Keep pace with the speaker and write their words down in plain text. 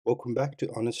Welcome back to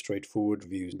Honest Straightforward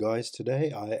Reviews. Guys,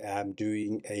 today I am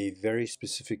doing a very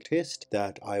specific test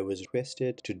that I was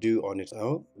requested to do on its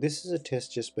own. This is a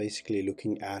test just basically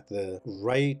looking at the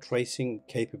ray tracing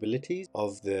capabilities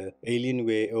of the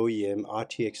Alienware OEM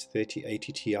RTX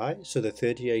 3080 Ti. So the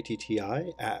 3080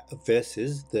 Ti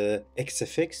versus the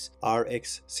XFX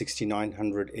RX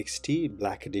 6900 XT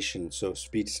Black Edition. So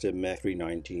Speedster Mac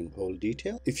 319 whole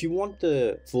detail. If you want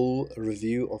the full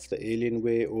review of the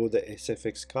Alienware or the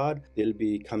SFX card, they'll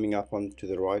be coming up onto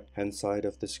the right hand side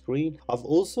of the screen. I've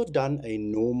also done a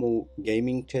normal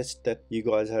gaming test that you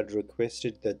guys had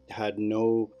requested that had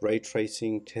no ray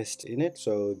tracing test in it,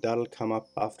 so that'll come up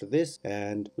after this.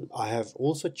 And I have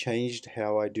also changed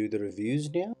how I do the reviews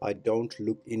now. I don't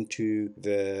look into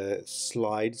the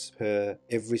slides per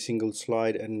every single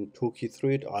slide and talk you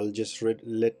through it. I'll just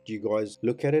let you guys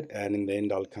look at it, and in the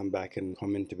end I'll come back and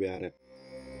comment about it.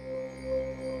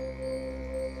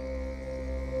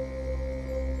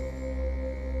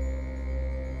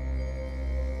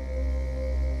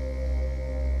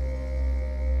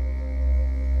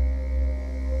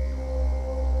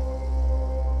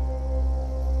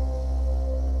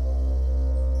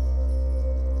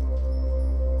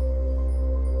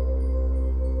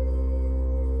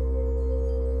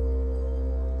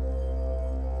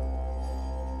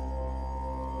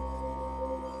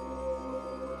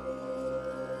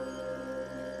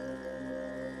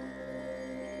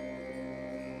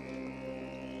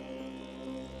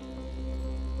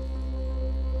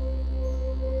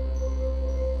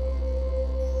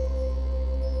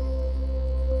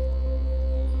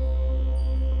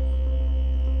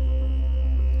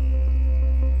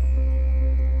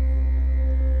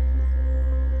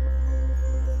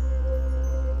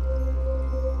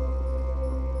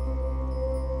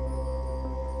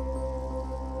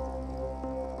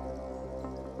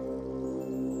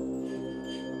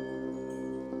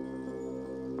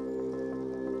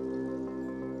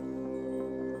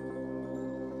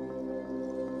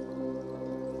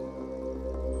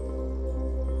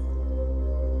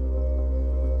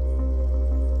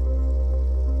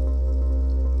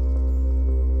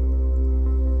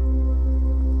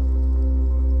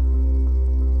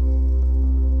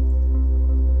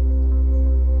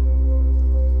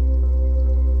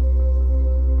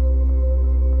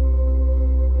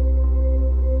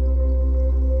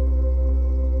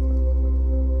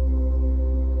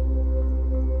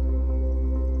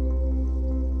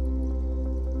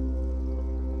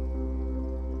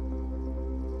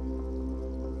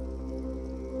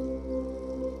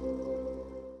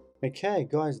 Okay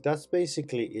guys, that's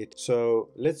basically it. So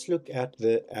let's look at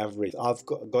the average. I've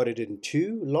got it in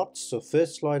two lots. So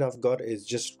first slide I've got is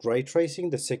just ray tracing.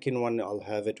 The second one I'll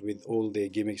have it with all the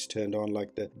gimmicks turned on,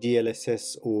 like the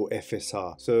DLSS or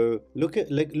FSR. So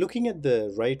looking at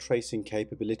the ray tracing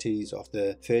capabilities of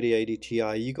the 3080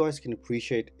 Ti, you guys can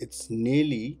appreciate it's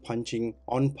nearly punching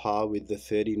on par with the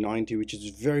 3090, which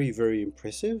is very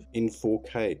impressive in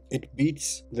 4K. It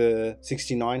beats the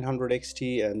 6900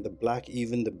 XT and the Black,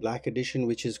 even the Black Edition,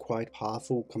 which is quite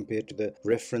powerful compared to the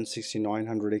reference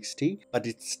 6900 XT, but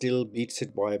it still beats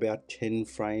it by about 10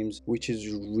 frames, which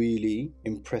is really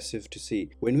impressive to see.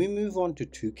 When we move on to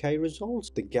 2K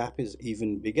results, the gap is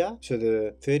even bigger. So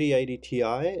the 3080 Ti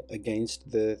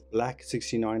against the Black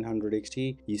 6900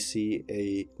 XT, you see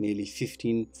a nearly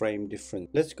 15 frame difference.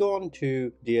 Let's go on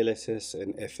to DLSS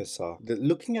and FSR.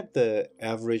 Looking at the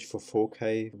average for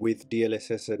 4K with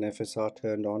DLSS and FSR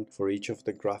turned on for each of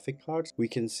the graphic cards, we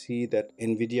can see that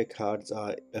Nvidia cards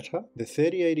are better. The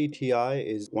 3080 Ti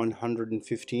is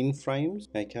 115 frames,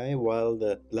 okay, while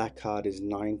the Black card is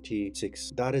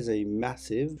 96. That is a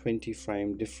massive 20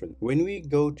 frame difference. When we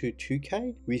go to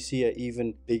 2K, we see an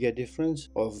even bigger difference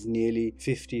of nearly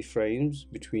 50 frames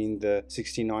between the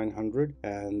 6900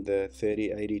 and the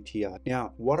 3080 Ti.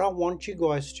 Now, what I want you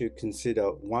guys to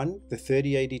consider, one, the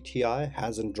 3080 Ti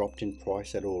hasn't dropped in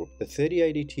price at all. The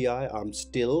 3080 Ti, I'm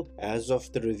still, as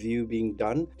of the review being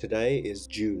done, today is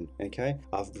June, okay?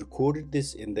 I've recorded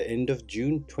this in the end of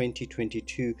June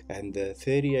 2022, and the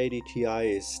 3080 Ti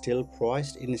is still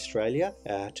priced in Australia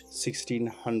at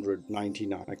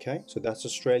 1699, okay? So that's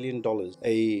Australian dollars.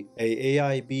 A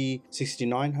AIB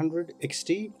 6900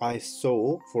 XT I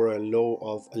saw for a low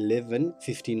of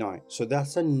 1159, so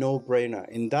that's a no-brainer.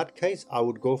 In that case, I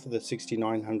would go for the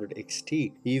 6900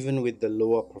 XT. Even with the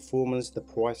lower performance, the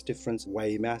price difference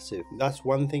way massive. That's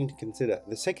one thing to consider.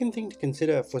 The second thing to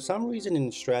consider for some reason in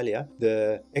Australia,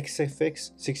 the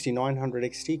XFX 6900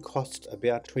 XT costs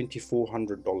about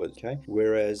 $2,400, okay?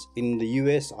 Whereas in the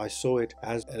US, I saw it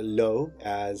as low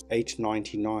as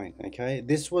 $899, okay?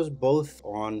 This was both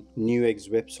on Newegg's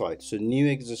website. So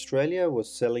Newegg's Australia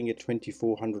was selling it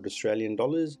 2,400 Australian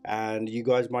dollars, and you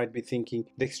guys might be thinking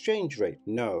the exchange rate.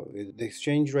 No, the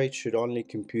exchange rate should only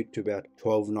compute to about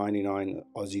 12.99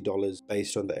 Aussie dollars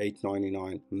based on the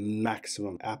 8.99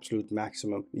 maximum, absolute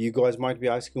maximum. You guys might be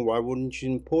asking, why wouldn't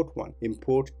you import one?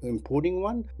 Importing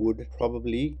one would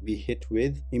probably be hit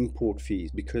with import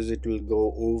fees because it will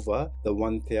go over the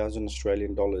 1,000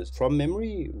 Australian dollars. From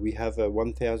memory, we have a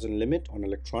 1,000 limit on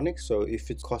electronics, so if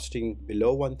it's costing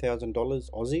below $1,000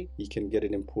 Aussie, you can get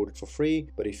it imported for free,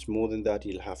 but if it's more than that,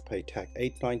 you'll have to pay tax.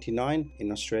 8.99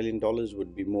 in Australian dollars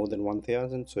would be more than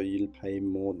 1,000, so you'll pay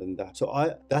more than that.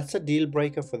 So that's a deal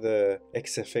breaker for the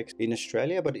XFX in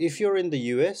Australia, but if you're in the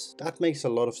US, that makes a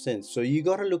lot of sense. So you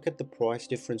got to look at the price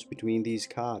difference between these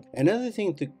cards. Another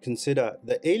thing to consider,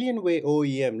 the Alienware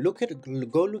OEM,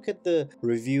 go look at the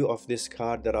review of this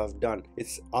card that I've done.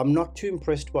 I'm not too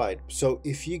impressed by it. So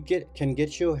if you can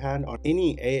get your hand on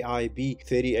any AIB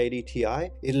 3080 Ti,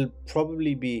 it'll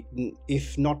probably be,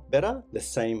 if not better, the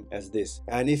same as this.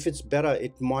 And if it's better,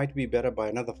 it might be better by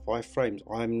another 5 frames.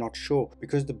 I'm not sure,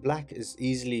 because the black is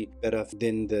easily better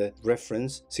than the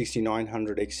reference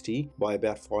 6900 XT by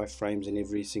about 5 frames in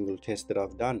every single test that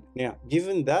I've done. Now,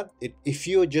 given that, if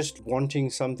you're just wanting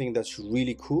something that's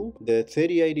really cool, the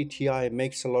 3080 Ti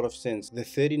makes a lot of sense. The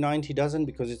 3090 doesn't,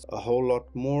 because it's a whole lot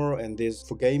more, and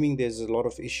for gaming there's a lot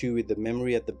of issue with the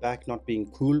memory at the back not being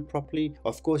cooled properly.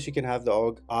 Of course, you can have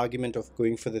the argument of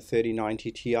going for the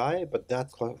 3090 Ti, but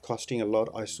that's costing a lot.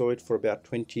 I saw it for about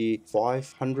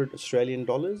 2,500 Australian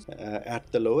dollars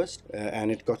at the lowest,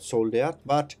 and it got sold out.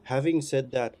 But having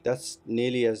said that, that's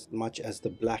nearly as much as the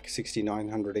black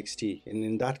 6900 XT, and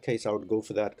in that case I would go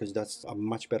for that because that's a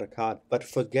much better card. But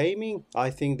for gaming, I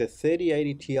think the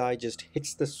 3080 Ti just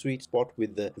hits the sweet spot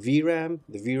with the VRAM.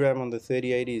 The VRAM on the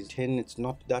 3080 is 10, it's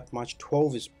not that much.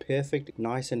 12 is perfect,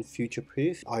 nice and future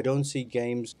proof. I don't see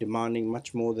games demanding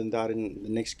much more than that in the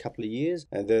next couple of years.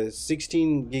 And the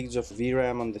 16 gigs of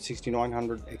VRAM on the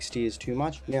 6900 XT is too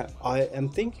much. Now, I am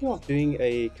thinking of doing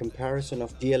a comparison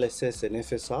of DLSS and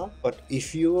FSR, but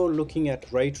if you're looking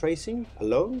at ray tracing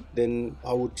alone, then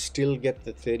I would still get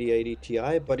the 3080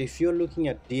 Ti. But if you're looking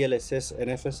at DLSS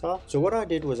and FSR, so what I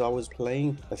did was I was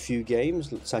playing a few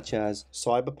games such as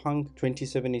Cyberpunk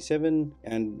 2077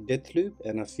 and Deathloop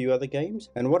and a few other games,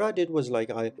 and what I did was,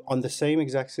 like, on the same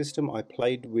exact system, I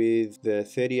played with the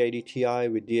 3080 Ti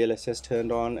with DLSS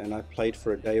turned on, and I played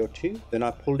for a day or two. Then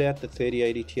I pulled out the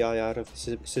 3080 Ti out of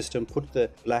the system, put the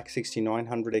black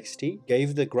 6900 XT,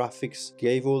 gave the graphics,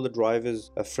 gave all the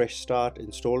drivers a fresh start,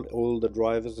 installed all the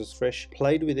drivers as fresh,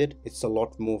 played with it. It's a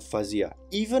lot more fuzzier.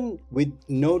 Even with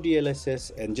no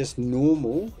DLSS and just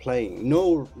normal playing,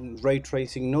 no ray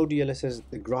tracing, no DLSS,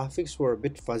 the graphics were a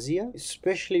bit fuzzier,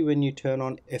 especially when you turn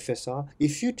on FSR.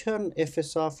 If you turn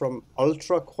FSR from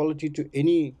ultra quality to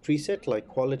any preset like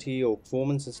quality or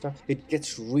performance and stuff, it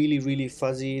gets really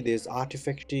fuzzy. There's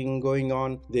artifacting going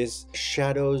on, there's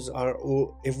shadows are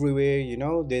everywhere, you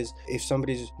know, there's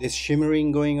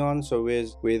shimmering going on, so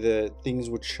where the things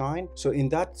would shine. So in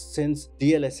that sense,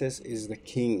 DLSS is the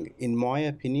king in my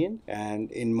opinion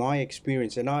and in my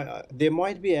experience. And there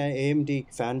might be AMD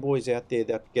fanboys out there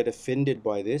that get offended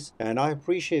by this, and I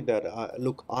appreciate that.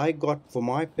 Look, I got, for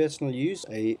my personal use,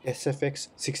 a XFX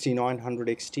 6900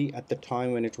 XT at the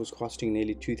time when it was costing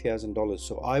nearly $2,000.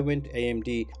 So I went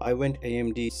AMD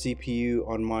CPU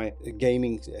on my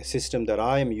gaming system that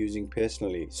I am using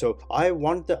personally. So I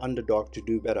want the underdog to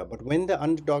do better, but when the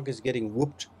underdog is getting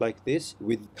whooped like this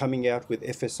with coming out with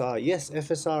FSR, yes,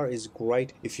 FSR is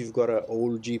great if you've got an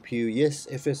old GPU. Yes,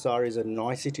 FSR is a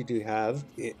nicety to have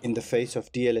in the face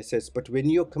of DLSS, but when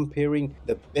you're comparing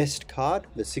the best card,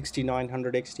 the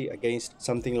 6900 XT, against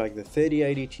something like the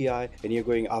 3080 Ti, and you're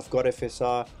going, I've got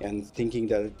FSR, and thinking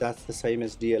that that's the same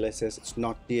as DLSS, it's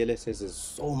not. DLSS is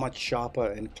so much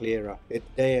sharper and clearer. It's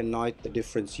day and night the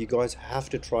difference. You guys have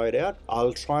to try it out.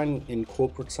 I'll try and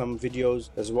incorporate some videos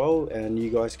as well, and you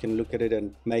guys can look at it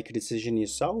and make a decision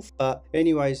yourself. But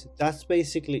anyways, that's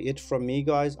basically it from me,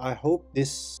 guys. I hope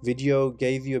this video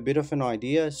gave you a bit of an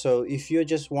idea. So if you're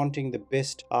just wanting the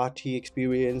best RT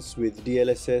experience with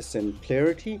DLSS and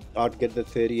clarity, I'd get the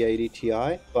 3080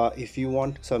 Ti. But if you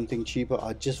want something cheaper,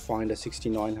 I'd just find a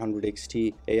 6900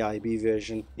 XT AIB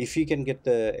version. If you can get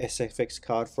the SFX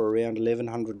card for around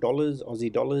 $1,100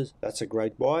 Aussie dollars, that's a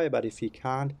great buy. But if you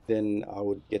can't, then I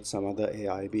would get some other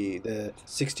AIB. The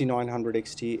 6900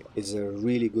 XT is a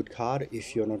really good card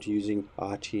if you're not using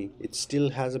RT. It still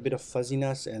has a bit of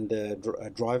fuzziness, and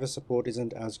the driver support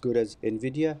isn't as good as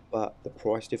Nvidia, but the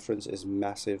price difference is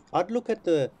massive. I'd look at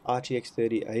the RTX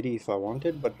 3080 if I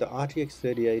wanted, but the RTX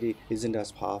 3080 isn't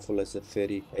as powerful as the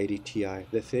 3080 Ti.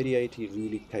 The 3080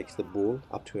 really takes the ball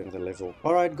up to another level.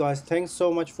 Alright guys, thanks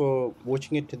so much for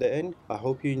watching it to the end. I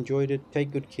hope you enjoyed it.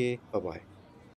 Take good care. Bye bye.